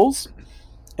into the walls.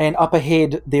 And up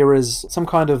ahead, there is some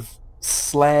kind of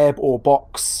slab or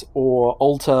box or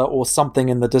altar or something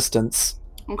in the distance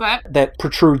that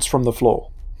protrudes from the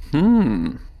floor.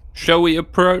 Shall we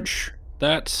approach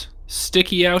that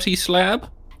sticky outy slab?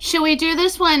 Should we do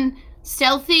this one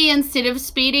stealthy instead of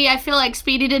speedy? I feel like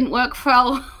speedy didn't work for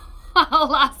our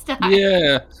last time.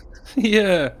 Yeah.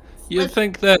 You'd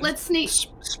think that let's sneak.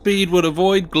 Speed would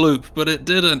avoid gloop, but it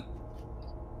didn't.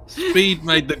 Speed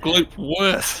made the gloop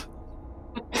worse.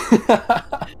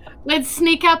 Let's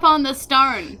sneak up on the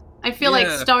stone. I feel like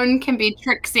stone can be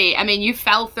tricksy. I mean, you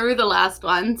fell through the last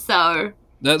one, so...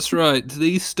 That's right.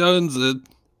 These stones are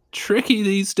tricky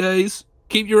these days.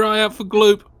 Keep your eye out for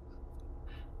gloop.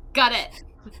 Got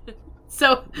it.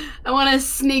 So, I want to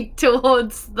sneak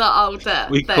towards the altar.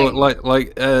 We call it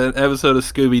like an episode of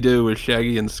Scooby-Doo with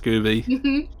Shaggy and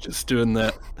Scooby. Just doing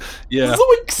that. Yeah.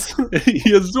 Zoinks!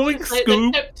 Yeah, zoinks, like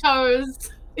Scoob. the tiptoes.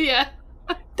 Yeah.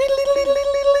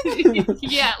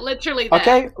 Yeah, literally that.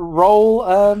 Okay, roll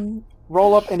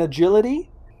up in agility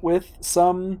with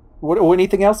some... or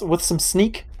anything else, with some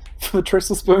sneak for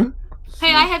Trestle Spoon.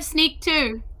 Hey, I have sneak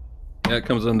too. Yeah, it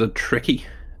comes under tricky.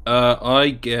 I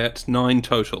get 9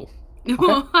 total. Okay.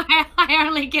 I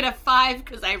only get a 5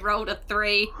 because I rolled a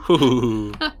 3.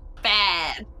 Ooh.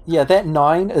 Bad. Yeah, that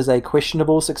 9 is a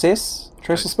questionable success,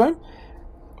 Trestle Spoon.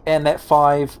 And that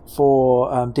 5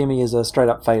 for Demi is a straight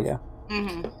up failure.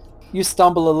 Mm-hmm. You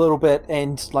stumble a little bit,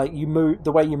 and like you move,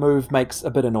 the way you move makes a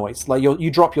bit of noise. Like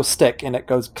you drop your stick, and it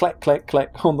goes clack, clack,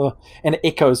 clack and it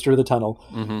echoes through the tunnel.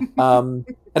 Mm-hmm.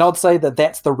 And I'd say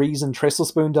that's the reason Trestle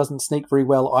Spoon doesn't sneak very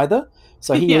well either.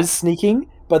 So he is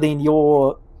sneaking, but then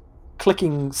your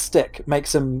clicking stick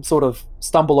makes him sort of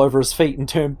stumble over his feet and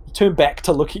turn back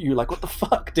to look at you like, what the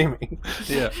fuck, Demi?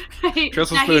 Yeah.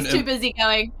 Trestle Spoon he's too busy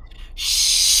going,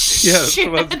 shh. Yeah, that's what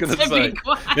I was going to say.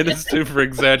 Quiet. In a super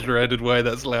exaggerated way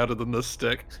that's louder than the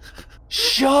stick.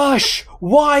 Shush!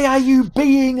 Why are you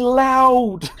being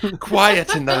loud?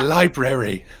 Quiet in the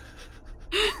library.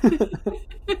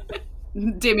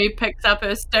 Demi picks up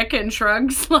her stick and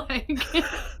shrugs like...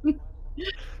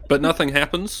 But nothing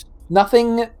happens?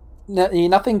 Nothing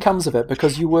comes of it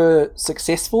because you were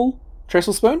successful,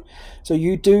 Trestle Spoon. So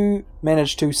you do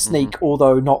manage to sneak,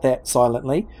 although not that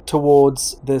silently,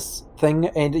 towards this thing,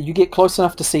 and you get close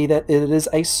enough to see that it is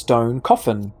a stone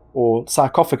coffin or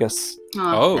sarcophagus.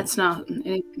 Oh, that's not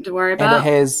anything to worry about.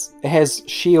 And it has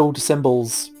shield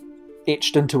symbols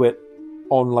etched into it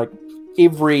on like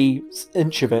every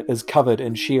inch of it is covered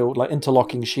in shield, like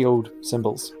interlocking shield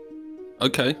symbols.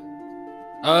 Okay.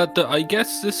 I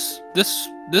guess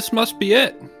this must be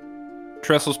it.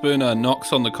 Trestle Spoon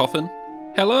knocks on the coffin.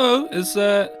 Hello,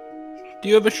 do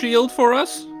you have a shield for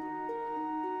us?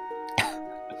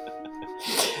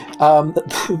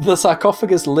 The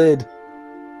sarcophagus lid,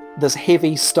 this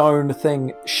heavy stone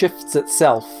thing, shifts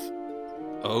itself.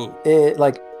 Oh.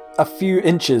 Like a few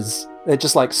inches. It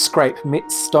just like scrape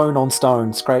stone on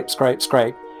stone, scrape,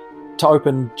 to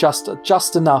open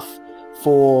just enough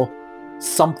for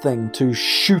something to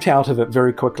shoot out of it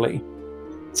very quickly.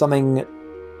 Something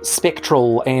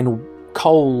spectral and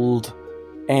cold,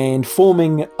 and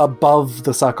forming above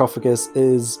the sarcophagus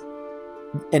is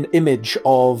an image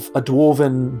of a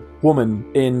dwarven woman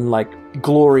in like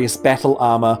glorious battle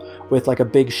armor with like a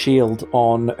big shield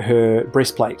on her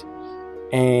breastplate.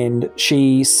 And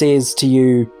she says to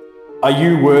you, "Are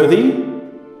you worthy?"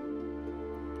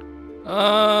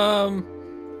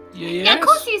 Yes. Yeah, of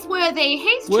course he's worthy.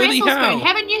 He's Worthy Trestle how? Spoon.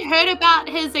 Haven't you heard about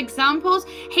his examples?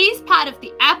 He's part of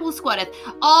the Apple Squadron.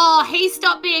 Oh, he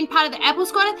stopped being part of the Apple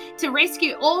Squadron to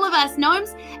rescue all of us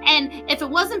gnomes. And if it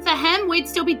wasn't for him, we'd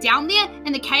still be down there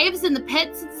in the caves and the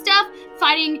pits and stuff,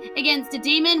 fighting against a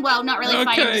demon. Well, not really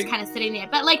fighting, just kind of sitting there.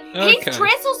 But like, he's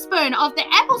Trestle Spoon of the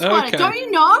Apple Squadron. Don't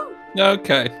you know?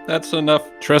 Okay, that's enough.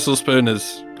 Trestle Spoon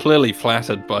is clearly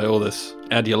flattered by all this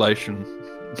adulation.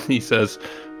 He says,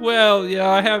 "Well, yeah,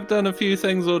 I have done a few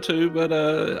things or two, but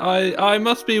I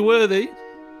must be worthy."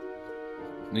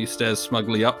 And he stares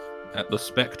smugly up at the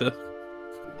spectre.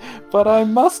 "But I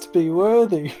must be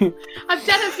worthy." I've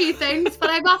done a few things, but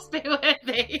I must be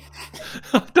worthy.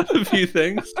 I've done a few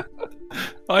things.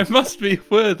 I must be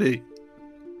worthy.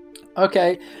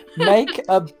 Okay, make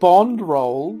a bond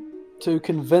roll to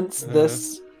convince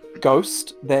this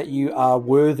ghost that you are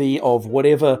worthy of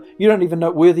whatever. You don't even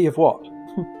know worthy of what.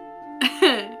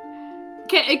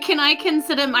 Can I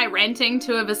consider my ranting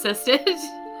to have assisted?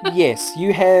 Yes,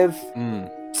 you have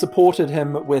supported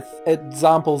him with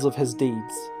examples of his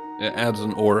deeds. It adds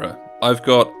an aura. I've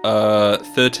got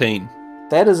 13.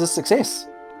 That is a success.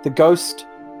 The ghost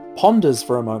ponders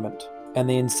for a moment and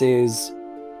then says,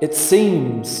 "It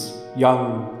seems,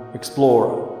 young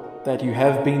explorer, that you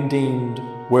have been deemed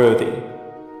worthy."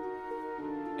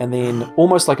 And then,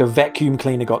 almost like a vacuum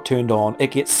cleaner got turned on,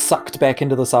 it gets sucked back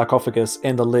into the sarcophagus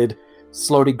and the lid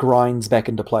slowly grinds back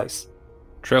into place.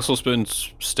 Trestlespoon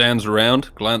stands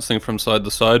around, glancing from side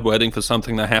to side, waiting for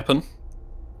something to happen.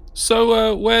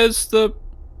 So, where's the...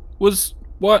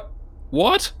 What?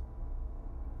 What?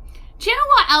 Do you know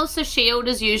what else a shield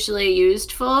is usually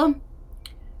used for?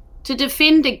 To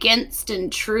defend against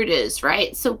intruders,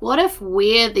 right? So what if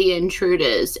we're the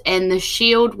intruders and the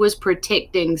shield was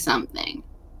protecting something?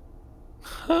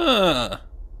 Huh.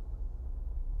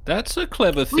 That's a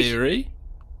clever theory.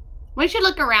 We should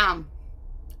look around.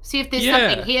 See if there's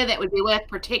something here that would be worth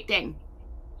protecting.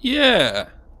 Yeah.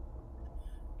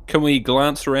 Can we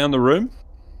glance around the room?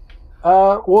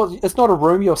 Well, it's not a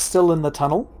room, you're still in the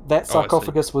tunnel. That I see.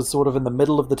 sarcophagus was sort of in the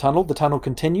middle of the tunnel. The tunnel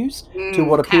continues to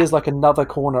what appears like another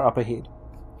corner up ahead.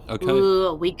 Okay.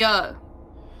 Ooh, we go.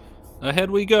 Ahead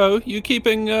we go. You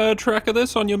keeping track of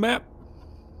this on your map?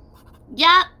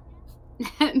 Yep.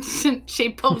 She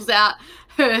pulls out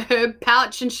her herb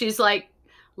pouch and she's like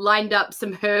lined up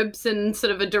some herbs in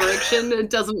sort of a direction. It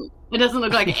doesn't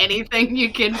look like anything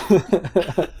you can.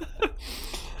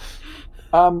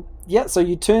 Yeah, so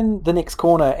you turn the next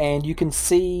corner and you can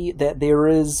see that there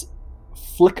is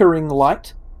flickering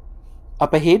light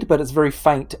up ahead, but it's very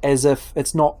faint, as if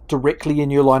it's not directly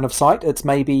in your line of sight. It's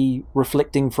maybe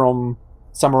reflecting from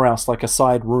somewhere else, like a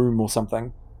side room or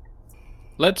something.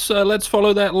 Let's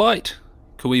follow that light.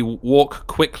 Can we walk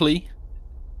quickly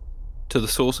to the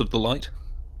source of the light?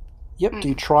 Yep, do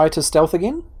you try to stealth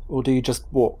again, or do you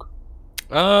just walk?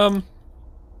 I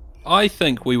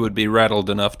think we would be rattled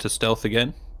enough to stealth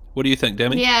again. What do you think,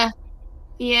 Demi? Yeah,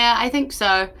 I think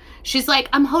so. She's like,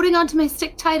 I'm holding on to my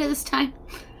stick tighter this time.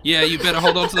 Yeah, you better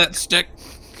hold on to that stick.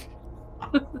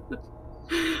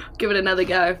 Give it another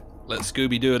go. Let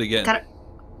Scooby do it again.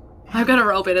 I've got to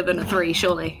roll better than a 3,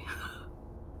 surely.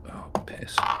 Oh,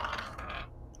 piss.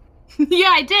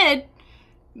 Yeah, I did,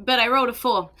 but I rolled a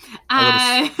 4.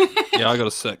 I got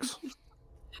a 6.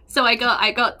 So I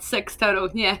got 6 total.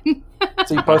 Yeah.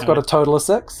 So you both got a total of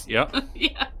 6? Yep.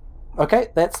 Yeah. Okay,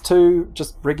 that's 2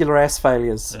 just regular ass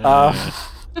failures.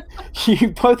 You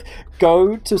both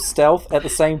go to stealth at the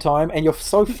same time, and you're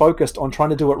so focused on trying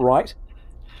to do it right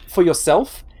for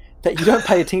yourself that you don't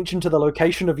pay attention to the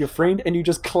location of your friend, and you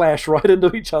just clash right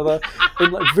into each other,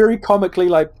 and like very comically,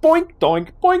 like boink,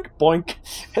 doink, boink, boink,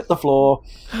 hit the floor,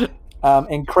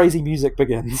 and crazy music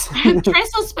begins.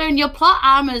 Trestlespoon, your plot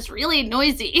armor is really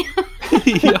noisy.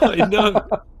 Yeah, I know.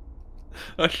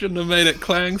 I shouldn't have made it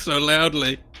clang so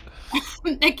loudly.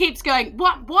 It keeps going.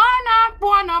 Buona.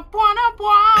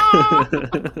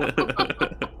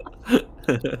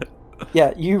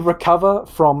 Yeah, you recover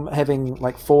from having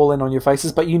like fallen on your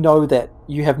faces, but you know that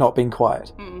you have not been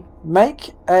quiet.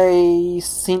 Make a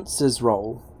senses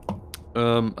roll.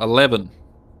 11.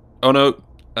 Oh no,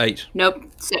 8. Nope,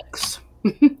 6.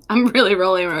 I'm really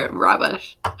rolling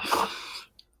rubbish.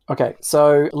 Okay,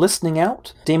 so listening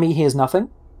out, Demi hears nothing.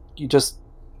 You just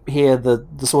hear the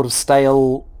sort of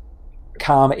stale,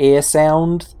 calm air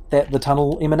sound that the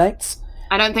tunnel emanates.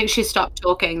 I don't think she stopped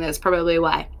talking. That's probably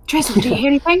why. Tress, do you hear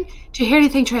anything? Do you hear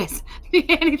anything, Tress? Do you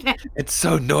hear anything? It's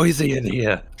so noisy in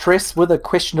here. Tress, with a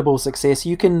questionable success,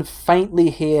 you can faintly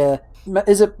hear...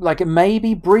 Is it like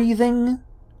maybe breathing?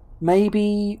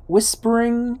 Maybe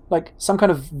whispering? Like some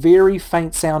kind of very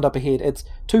faint sound up ahead. It's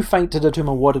too faint to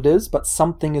determine what it is, but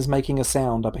something is making a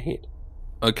sound up ahead.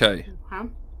 Okay. Huh?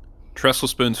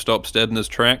 Trestlespoon stops dead in his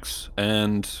tracks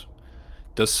and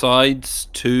decides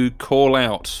to call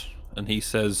out. And he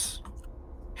says,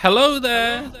 "Hello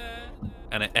there!"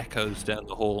 And it echoes down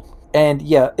the hall. And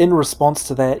yeah, in response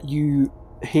to that, you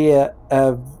hear,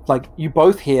 you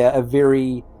both hear a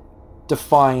very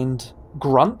defined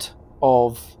grunt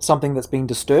of something that's been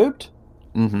disturbed.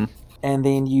 Mm-hmm. And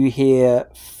then you hear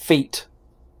feet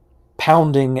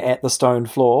pounding at the stone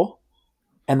floor.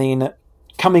 And then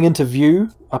coming into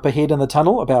view up ahead in the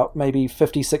tunnel, about maybe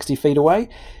 50, 60 feet away,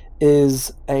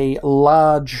 is a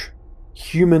large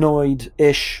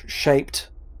humanoid-ish shaped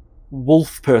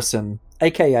wolf person,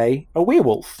 aka a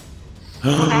werewolf.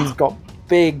 He's got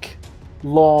big,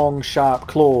 long, sharp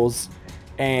claws,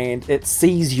 and it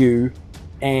sees you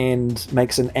and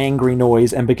makes an angry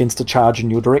noise and begins to charge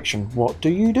in your direction. What do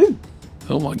you do?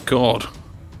 Oh my god.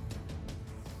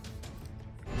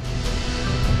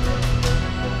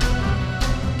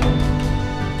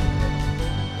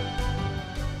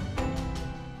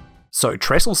 So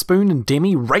Trestlespoon and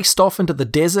Demi raced off into the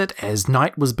desert as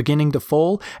night was beginning to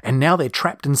fall, and now they're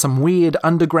trapped in some weird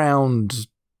underground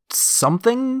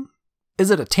something? Is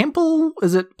it a temple?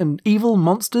 Is it an evil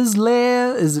monster's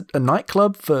lair? Is it a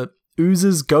nightclub for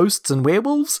oozes, ghosts, and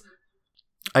werewolves?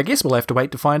 I guess we'll have to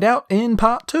wait to find out in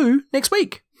part 2 next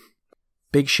week.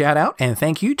 Big shout out and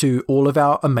thank you to all of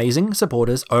our amazing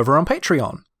supporters over on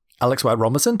Patreon. Alex White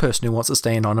Robinson, person who wants to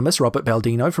stay anonymous, Robert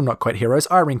Baldino from Not Quite Heroes,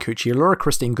 Irene Cucci, Laura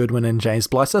Christine Goodwin and James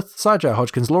Blythe, Sajah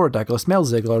Hodgkins, Laura Douglas, Mel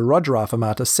Ziegler, Roger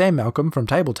Afamata, Sam Malcolm from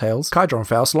Table Tales, Kydron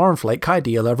Faust, Lauren Flake, Kai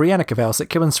Dealer, Rihanna Kavalsik,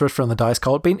 Kevin Swift from The Dice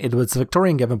Cult, Ben Edwards,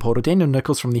 Victorian Gavin Porter, Daniel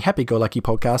Nichols from the Happy Go Lucky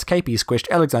podcast, KP Squished,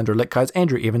 Alexandra Litkais,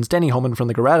 Andrew Evans, Danny Holman from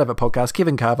the Garage of It podcast,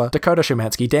 Kevin Carver, Dakota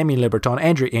Shumansky, Damien Lebreton,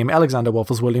 Andrew M, Alexander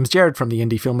Waffles Williams, Jared from the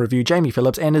Indie Film Review, Jamie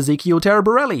Phillips, and Ezekiel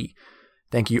Taraborelli.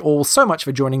 Thank you all so much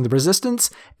for joining the Resistance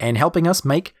and helping us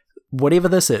make whatever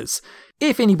this is.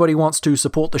 If anybody wants to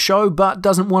support the show but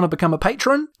doesn't want to become a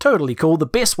patron, totally cool. The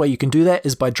best way you can do that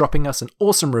is by dropping us an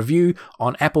awesome review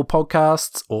on Apple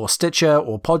Podcasts or Stitcher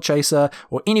or Podchaser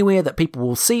or anywhere that people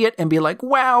will see it and be like,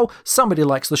 wow, somebody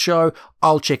likes the show,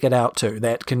 I'll check it out too.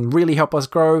 That can really help us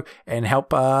grow and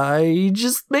help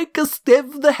just make us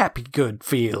have the happy good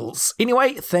feels.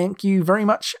 Anyway, thank you very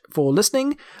much for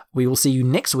listening. We will see you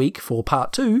next week for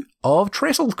part 2 of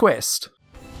Trestle Quest.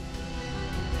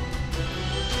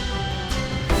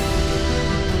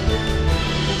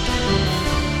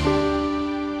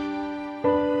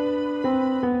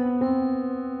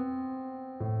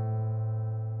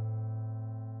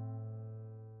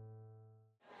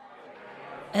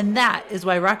 And that is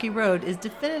why Rocky Road is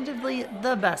definitively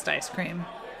the best ice cream.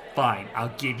 Fine,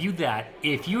 I'll give you that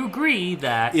if you agree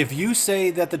that... If you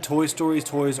say that the Toy Story's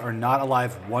toys are not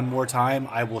alive one more time,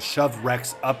 I will shove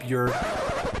Rex up your...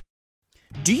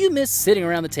 Do you miss sitting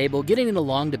around the table getting into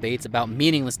long debates about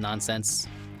meaningless nonsense?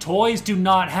 Toys do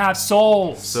not have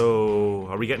souls! So,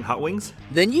 are we getting hot wings?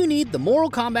 Then you need the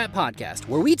Moral Combat Podcast,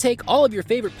 where we take all of your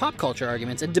favorite pop culture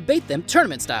arguments and debate them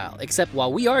tournament style, except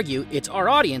while we argue, it's our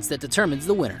audience that determines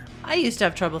the winner. I used to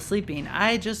have trouble sleeping.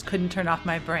 I just couldn't turn off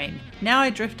my brain. Now I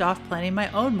drift off planning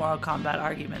my own Moral Combat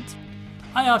arguments.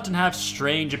 I often have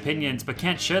strange opinions but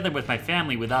can't share them with my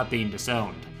family without being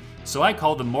disowned. So I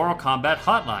call the Moral Combat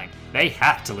Hotline. They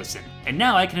have to listen. And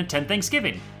now I can attend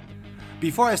Thanksgiving.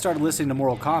 Before I started listening to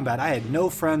Mortal Kombat, I had no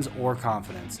friends or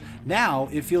confidence. Now,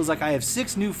 it feels like I have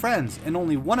 6 new friends, and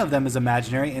only one of them is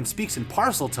imaginary and speaks in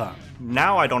parcel tongue.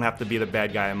 Now I don't have to be the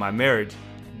bad guy in my marriage.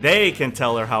 They can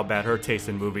tell her how bad her taste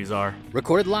in movies are.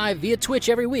 Recorded live via Twitch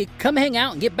every week, come hang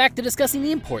out and get back to discussing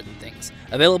the important things.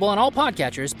 Available on all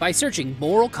podcatchers by searching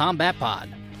Moral Combat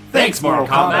Pod. Thanks, Moral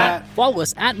Kombat! Follow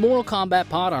us at Moral Combat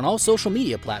Pod on all social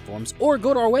media platforms, or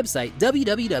go to our website,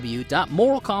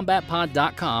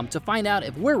 www.moralcombatpod.com, to find out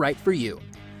if we're right for you.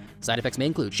 Side effects may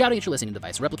include shouting at your listening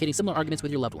device, replicating similar arguments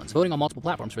with your loved ones, voting on multiple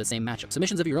platforms for the same matchup,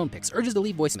 submissions of your own picks, urges to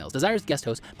leave voicemails, desires to guest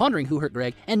host, pondering who hurt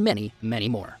Greg, and many, many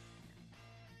more.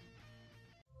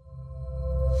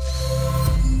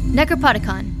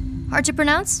 Necropodicon. Hard to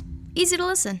pronounce, easy to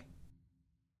listen.